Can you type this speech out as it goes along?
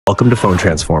Welcome to Phone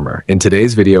Transformer. In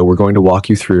today's video, we're going to walk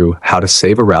you through how to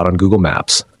save a route on Google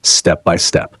Maps, step by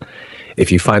step. If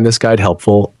you find this guide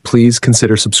helpful, please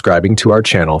consider subscribing to our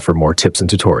channel for more tips and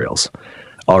tutorials.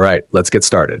 All right, let's get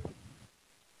started.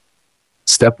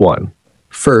 Step 1.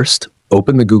 First,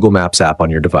 open the Google Maps app on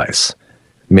your device.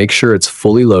 Make sure it's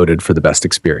fully loaded for the best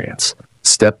experience.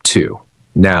 Step 2.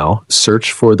 Now,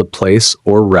 search for the place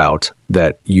or route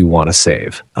that you want to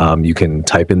save. You can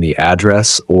type in the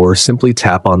address or simply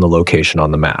tap on the location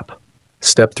on the map.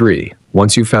 Step 3.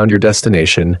 Once you've found your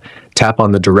destination, tap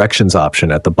on the directions option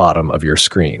at the bottom of your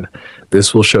screen.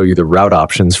 This will show you the route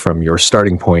options from your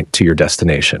starting point to your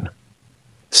destination.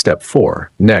 Step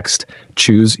 4. Next,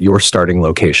 choose your starting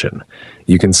location.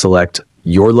 You can select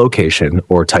your location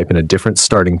or type in a different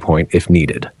starting point if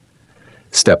needed.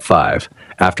 Step 5.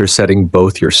 After setting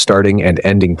both your starting and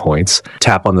ending points,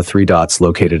 tap on the three dots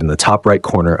located in the top right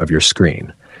corner of your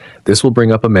screen. This will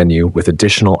bring up a menu with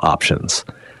additional options.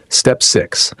 Step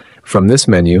 6. From this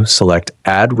menu, select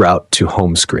Add Route to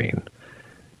Home Screen.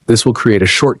 This will create a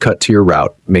shortcut to your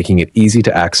route, making it easy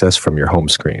to access from your home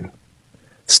screen.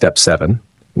 Step 7.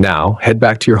 Now, head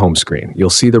back to your home screen.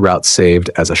 You'll see the route saved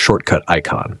as a shortcut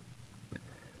icon.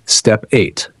 Step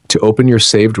 8. To open your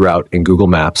saved route in Google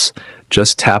Maps,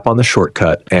 just tap on the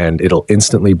shortcut and it'll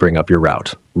instantly bring up your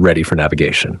route, ready for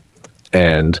navigation.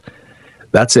 And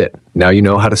that's it. Now you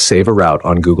know how to save a route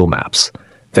on Google Maps.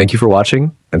 Thank you for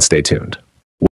watching and stay tuned.